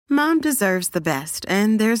Mom deserves the best,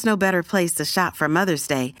 and there's no better place to shop for Mother's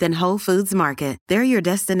Day than Whole Foods Market. They're your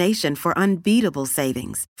destination for unbeatable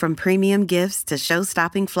savings, from premium gifts to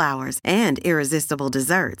show-stopping flowers and irresistible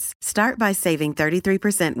desserts. Start by saving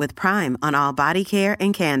 33% with Prime on all body care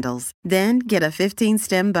and candles. Then get a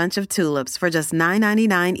 15-stem bunch of tulips for just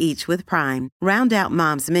 $9.99 each with Prime. Round out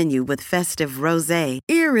Mom's menu with festive rosé,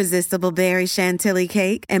 irresistible berry chantilly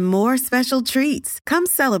cake, and more special treats. Come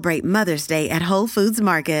celebrate Mother's Day at Whole Foods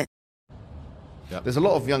Market. Yep. There's a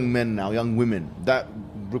lot of young men now, young women, that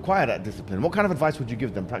require that discipline. What kind of advice would you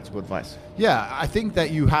give them, practical advice? Yeah, I think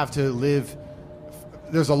that you have to live...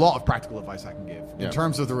 There's a lot of practical advice I can give. In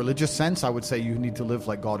terms of the religious sense, I would say you need to live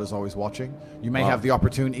like God is always watching. You may have the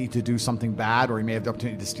opportunity to do something bad, or you may have the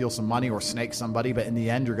opportunity to steal some money or snake somebody, but in the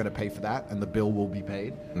end, you're going to pay for that, and the bill will be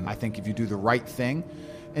paid. Mm-hmm. I think if you do the right thing,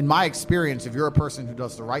 in my experience, if you're a person who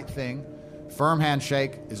does the right thing, firm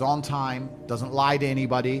handshake, is on time, doesn't lie to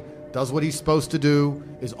anybody, does what he's supposed to do,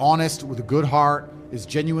 is honest with a good heart, is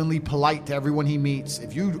genuinely polite to everyone he meets.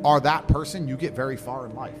 If you are that person, you get very far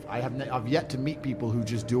in life. I've yet to meet people who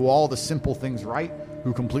just do all the simple things right,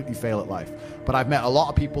 who completely fail at life. But I've met a lot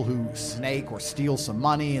of people who snake or steal some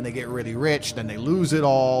money and they get really rich, then they lose it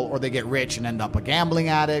all, or they get rich and end up a gambling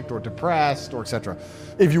addict or depressed, or etc.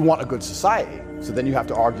 If you want a good society, so then you have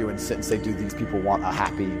to argue and sit and say, do these people want a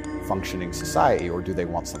happy, functioning society, or do they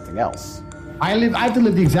want something else? I have to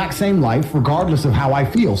live the exact same life regardless of how I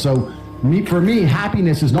feel. So for me,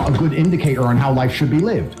 happiness is not a good indicator on how life should be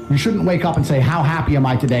lived. You shouldn't wake up and say, how happy am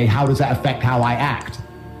I today? How does that affect how I act?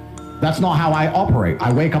 That's not how I operate.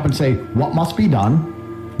 I wake up and say, what must be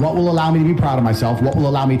done? What will allow me to be proud of myself? What will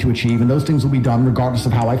allow me to achieve? And those things will be done regardless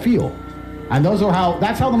of how I feel. And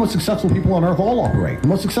that's how the most successful people on earth all operate. The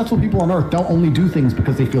most successful people on earth don't only do things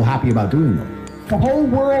because they feel happy about doing them. The whole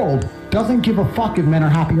world doesn't give a fuck if men are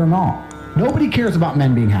happy or not. Nobody cares about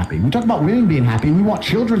men being happy. We talk about women being happy. We want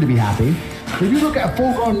children to be happy. If you look at a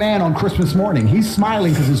full-grown man on Christmas morning, he's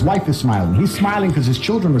smiling because his wife is smiling. He's smiling because his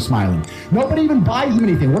children are smiling. Nobody even buys him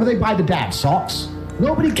anything. What do they buy the dad? Socks?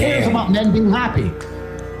 Nobody cares about men being happy.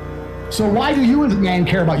 So why do you as a man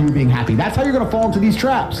care about you being happy? That's how you're going to fall into these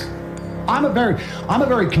traps. I'm a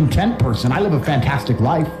very content person. I live a fantastic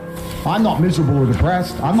life. I'm not miserable or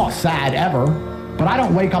depressed. I'm not sad ever. But I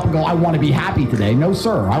don't wake up and go, I want to be happy today. No,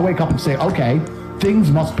 sir. I wake up and say, okay,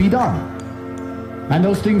 things must be done. And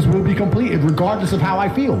those things will be completed regardless of how I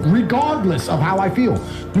feel. Regardless of how I feel.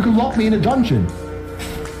 You can lock me in a dungeon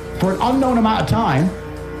for an unknown amount of time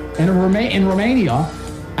in Romania,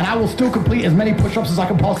 and I will still complete as many push-ups as I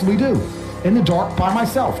can possibly do. In the dark by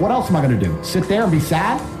myself. What else am I going to do? Sit there and be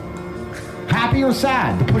sad? Happy or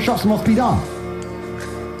sad? The push-ups must be done.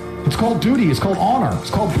 It's called duty, it's called honor,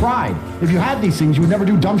 it's called pride. If you had these things, you would never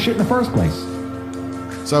do dumb shit in the first place.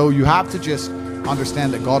 So you have to just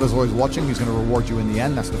understand that God is always watching. He's going to reward you in the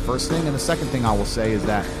end. That's the first thing. And the second thing I will say is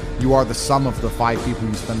that you are the sum of the 5 people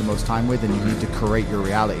you spend the most time with, and you need to create your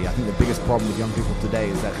reality. I think the biggest problem with young people today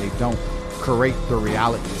is that they don't create their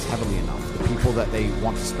realities heavily enough. The people that they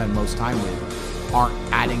want to spend most time with aren't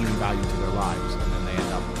adding any value to their lives, and then they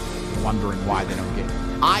end up wondering why they don't get it.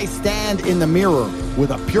 I stand in the mirror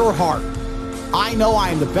with a pure heart. I know I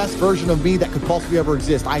am the best version of me that could possibly ever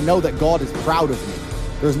exist. I know that God is proud of me.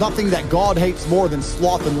 There's nothing that God hates more than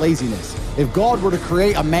sloth and laziness. If God were to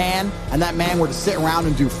create a man and that man were to sit around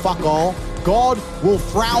and do fuck all, God will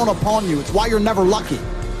frown upon you. It's why you're never lucky.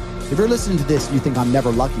 If you're listening to this and you think I'm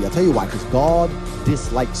never lucky, I'll tell you why, because God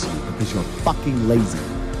dislikes you because you're fucking lazy.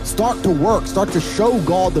 Start to work. Start to show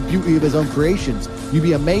God the beauty of his own creations. You'd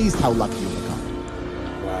be amazed how lucky you'll become.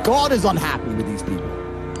 God is unhappy with these people.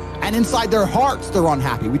 And inside their hearts, they're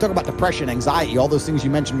unhappy. We talk about depression, anxiety, all those things you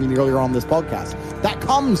mentioned to me earlier on this podcast. That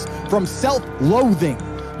comes from self-loathing.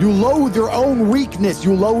 You loathe your own weakness.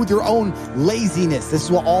 You loathe your own laziness. This is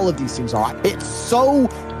what all of these things are. It's so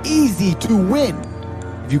easy to win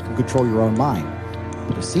if you can control your own mind.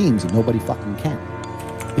 But it seems that nobody fucking can.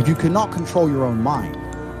 If you cannot control your own mind,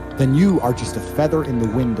 then you are just a feather in the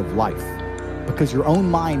wind of life. Because your own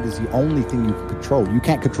mind is the only thing you can control. You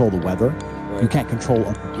can't control the weather. Right. You can't control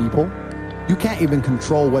other people. You can't even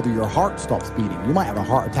control whether your heart stops beating. You might have a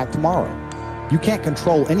heart attack tomorrow. You can't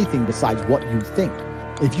control anything besides what you think.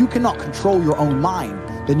 If you cannot control your own mind,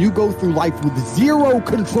 then you go through life with zero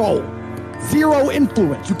control, zero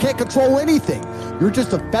influence. You can't control anything. You're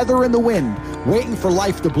just a feather in the wind, waiting for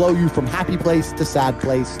life to blow you from happy place to sad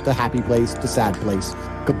place to happy place to sad place,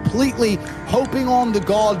 completely hoping on the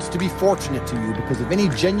gods to be fortunate to you, because if any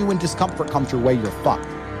genuine discomfort comes your way, you're fucked.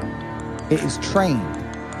 It is trained,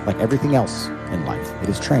 like everything else in life. It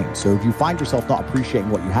is trained. So if you find yourself not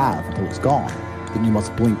appreciating what you have until it's gone, then you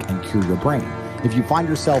must blink and cure your brain. If you find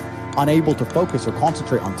yourself unable to focus or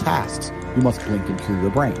concentrate on tasks, you must blink and cure your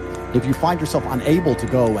brain. If you find yourself unable to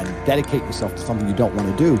go and dedicate yourself to something you don't want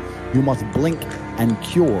to do, you must blink and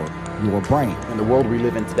cure your brain. In the world we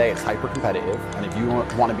live in today, it's hyper-competitive, and if you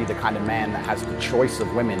want to be the kind of man that has the choice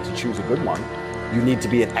of women to choose a good one, you need to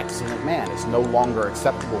be an excellent man. It's no longer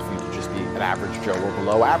acceptable for you to just be an average Joe or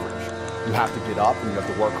below average. You have to get up and you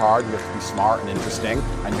have to work hard, you have to be smart and interesting,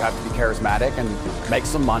 and you have to be charismatic and make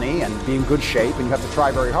some money and be in good shape, and you have to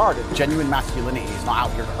try very hard. Genuine masculinity is not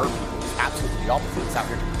out here to hurt people. It's absolutely the opposite. It's out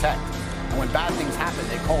here to protect. And when bad things happen,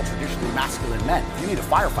 they call traditionally masculine men. If you need a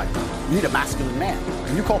firefighter, you need a masculine man.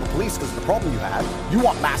 When you call the police because of the problem you had, you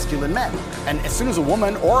want masculine men. And as soon as a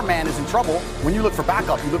woman or a man is in trouble, when you look for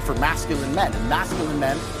backup, you look for masculine men. And masculine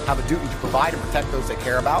men have a duty to provide and protect those they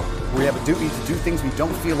care about. We have a duty to do things we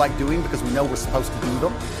don't feel like doing because we know we're supposed to do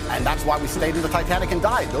them. And that's why we stayed in the Titanic and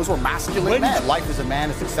died. Those were masculine men. Life as a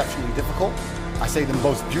man is exceptionally difficult. I say the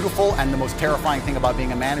most beautiful and the most terrifying thing about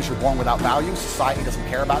being a man is you're born without value. Society doesn't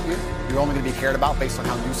care about you. You're only going to be cared about based on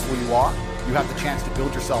how useful you are. You have the chance to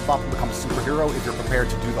build yourself up and become a superhero if you're prepared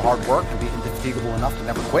to do the hard work and be indefatigable enough to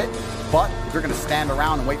never quit. But if you're going to stand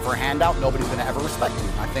around and wait for a handout, nobody's going to ever respect you.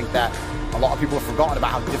 I think that a lot of people have forgotten about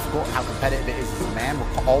how difficult and how competitive it is as a man.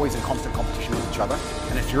 We're always in constant competition with each other.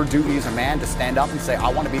 And it's your duty as a man to stand up and say, I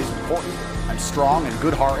want to be as important and strong and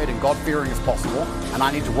good-hearted and God-fearing as possible, and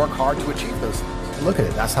I need to work hard to achieve those things. Look at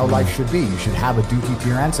it. That's how life should be. You should have a duty to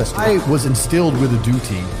your ancestors. I was instilled with a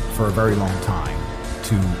duty for a very long time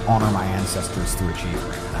to honor my ancestors through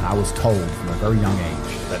achievement. And I was told from a very young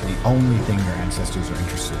age that the only thing your ancestors are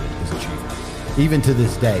interested in is achievement. Even to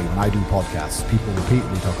this day, when I do podcasts, people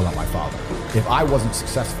repeatedly talk about my father. If I wasn't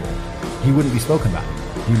successful, he wouldn't be spoken about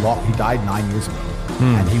anymore. He died 9 years ago.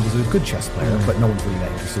 And he was a good chess player, but no one's really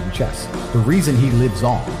that interested in chess. The reason he lives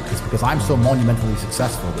on is because I'm so monumentally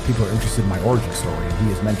successful that people are interested in my origin story, and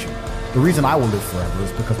he is mentioned. The reason I will live forever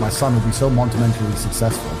is because my son will be so monumentally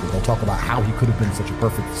successful that they'll talk about how he could have been such a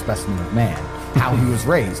perfect specimen of man, how he was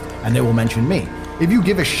raised, and they will mention me. If you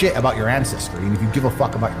give a shit about your ancestry, and if you give a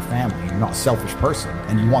fuck about your family, and you're not a selfish person,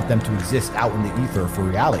 and you want them to exist out in the ether for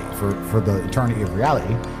reality, for the eternity of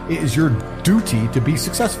reality, it is your duty to be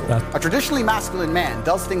successful. A traditionally masculine man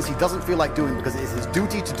does things he doesn't feel like doing because it is his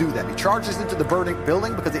duty to do them. He charges into the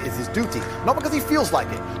building because it is his duty. Not because he feels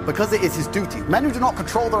like it, because it is his duty. Men who do not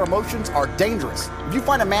control their emotions are dangerous. If you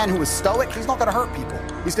find a man who is stoic, he's not going to hurt people.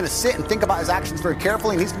 He's going to sit and think about his actions very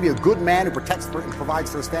carefully, and he's going to be a good man who protects and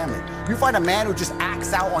provides for his family. If you find a man who just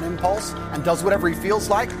acts out on impulse and does whatever he feels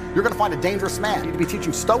like, you're going to find a dangerous man. You need to be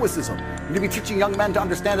teaching stoicism. You need to be teaching young men to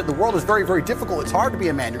understand that the world is very, very difficult. It's hard to be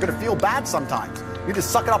a man. You're going to feel bad sometimes. You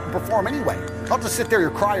just suck it up and perform anyway. Not just sit there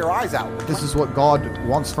and cry your eyes out. This is what God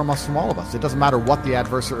wants from us, from all of us. It doesn't matter what the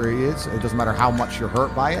adversary is. It doesn't matter how much you're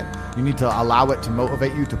hurt by it. You need to allow it to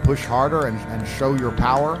motivate you to push harder and show your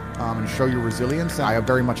power and show your resilience. And I have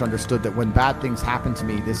very much understood that when bad things happen to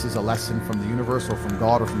me, this is a lesson from the universe or from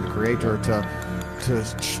God or from the Creator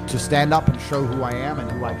to stand up and show who I am and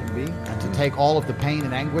who I can be, and to take all of the pain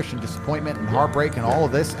and anguish and disappointment and heartbreak and all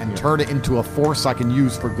of this and turn it into a force I can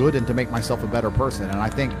use for good and to make myself a better person. And I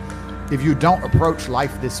think if you don't approach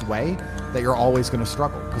life this way, that you're always going to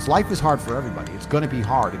struggle, because life is hard for everybody. It's going to be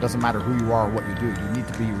hard. It doesn't matter who you are or what you do. You need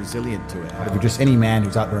to be resilient to it. If you're just any man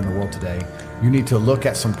who's out there in the world today, you need to look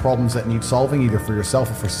at some problems that need solving, either for yourself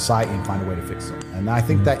or for society, and find a way to fix them. And I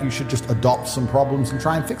think that you should just adopt some problems and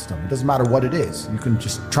try and fix them. It doesn't matter what it is. You can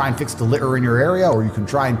just try and fix the litter in your area, or you can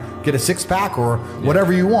try and get a six-pack, or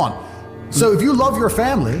whatever you want. So if you love your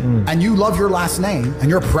family and you love your last name and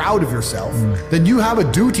you're proud of yourself, then you have a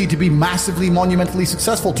duty to be massively, monumentally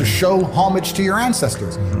successful, to show homage to your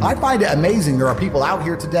ancestors. I find it amazing there are people out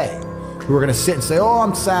here today who are going to sit and say, oh,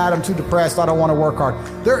 I'm sad, I'm too depressed, I don't want to work hard.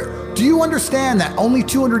 Do you understand that only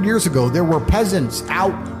 200 years ago there were peasants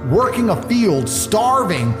out working a field,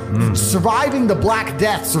 starving, surviving the Black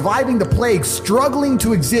Death, surviving the plague, struggling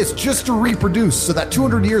to exist just to reproduce, so that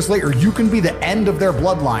 200 years later you can be the end of their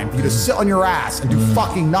bloodline, for you to sit on your ass and do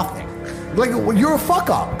fucking nothing? Like, you're a fuck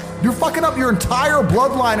up. You're fucking up your entire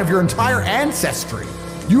bloodline of your entire ancestry.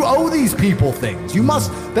 You owe these people things.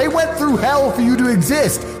 They went through hell for you to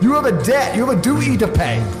exist. You have a debt. You have a duty to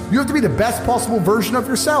pay. You have to be the best possible version of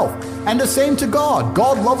yourself. And the same to God.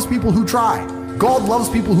 God loves people who try. God loves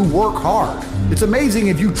people who work hard. It's amazing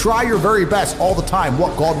if you try your very best all the time,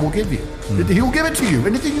 what God will give you. He'll give it to you,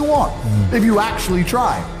 anything you want, if you actually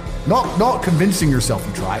try. Not convincing yourself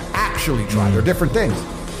you try, actually try. They're different things.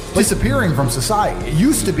 Disappearing from society. It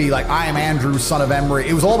used to be like, I am Andrew, son of Emery.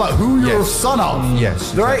 It was all about who you're son of.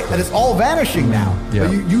 Yes. Right? And it's all vanishing now. Yeah.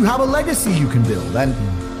 But you have a legacy you can build. And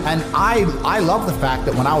And I love the fact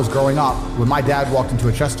that when I was growing up, when my dad walked into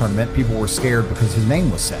a chess tournament, people were scared because his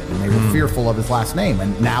name was said, and they were fearful of his last name.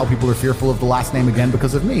 And now people are fearful of the last name again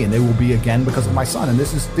because of me, and they will be again because of my son. And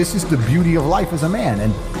this is the beauty of life as a man.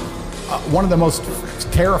 And one of the most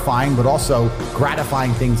terrifying but also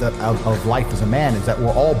gratifying things of life as a man is that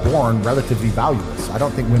we're all born relatively valueless. I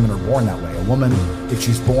don't think women are born that way. A woman, if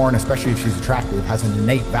she's born, especially if she's attractive, has an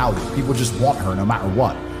innate value. People just want her no matter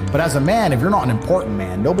what. But as a man, if you're not an important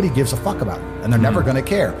man, nobody gives a fuck about you, and they're never going to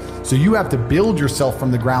care. So you have to build yourself from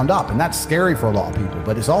the ground up, and that's scary for a lot of people,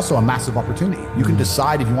 but it's also a massive opportunity. You can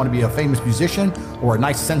decide if you want to be a famous musician or a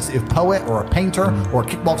nice sensitive poet or a painter or a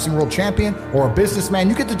kickboxing world champion or a businessman.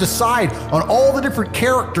 You get to decide on all the different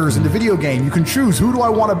characters in the video game. You can choose, who do I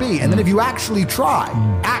want to be? And then if you actually try,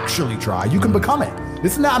 you can become it.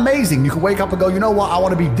 Isn't that amazing? You can wake up and go, you know what? I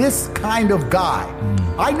want to be this kind of guy.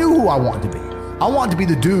 I knew who I wanted to be. I wanted to be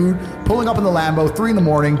the dude pulling up in the Lambo, 3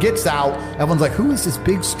 a.m, gets out. Everyone's like, who is this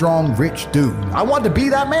big, strong, rich dude? I wanted to be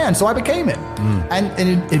that man, so I became it.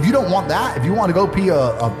 And if you don't want that, if you want to go be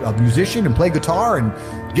a musician and play guitar and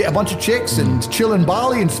get a bunch of chicks and chill in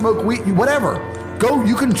Bali and smoke weed, whatever, go.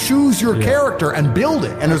 You can choose your character and build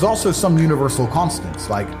it. And there's also some universal constants.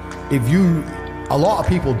 Like a lot of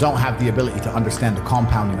people don't have the ability to understand the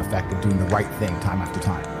compounding effect of doing the right thing time after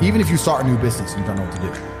time. Even if you start a new business and you don't know what to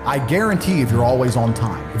do. I guarantee if you're always on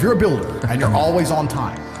time, if you're a builder and you're always on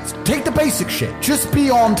time, take the basic shit, just be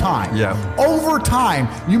on time. Yeah. Over time,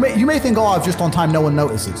 you may think, oh, I'm just on time, no one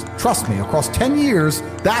notices. Trust me, across 10 years,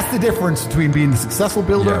 that's the difference between being a successful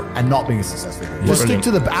builder and not being a successful builder. Just stick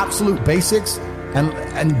to the absolute basics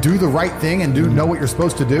and do the right thing and know what you're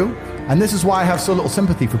supposed to do. And this is why I have so little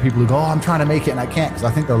sympathy for people who go, oh, I'm trying to make it and I can't, because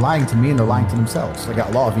I think they're lying to me and they're lying to themselves. I got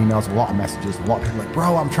a lot of emails, a lot of messages, a lot of people like,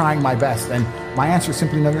 bro, I'm trying my best. And my answer is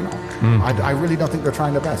simply, no, you're not. I really don't think they're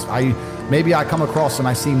trying their best. Maybe I come across and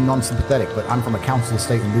I seem non-sympathetic, but I'm from a council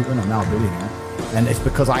estate in Luton. I'm now a billionaire. And it's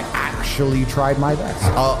because I actually tried my best.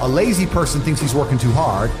 A lazy person thinks he's working too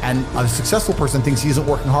hard, and a successful person thinks he isn't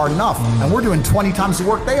working hard enough. And we're doing 20 times the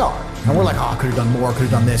work they are. And we're like, oh, I could have done more, could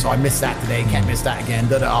have done this. Oh, I missed that today, can't miss that again.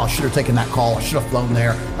 Oh, I should have taken that call. I should have flown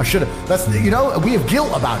there. I should have. That's, we have guilt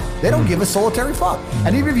about it. They don't give a solitary fuck.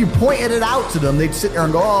 And even if you pointed it out to them, they'd sit there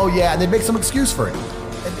and go, oh, yeah, and they'd make some excuse for it.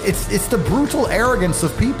 It's the brutal arrogance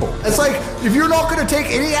of people. It's like, if you're not going to take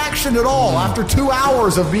any action at all after 2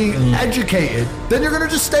 hours of being educated, then you're going to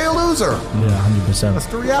just stay a loser. Yeah, 100%. That's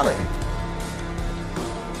the reality.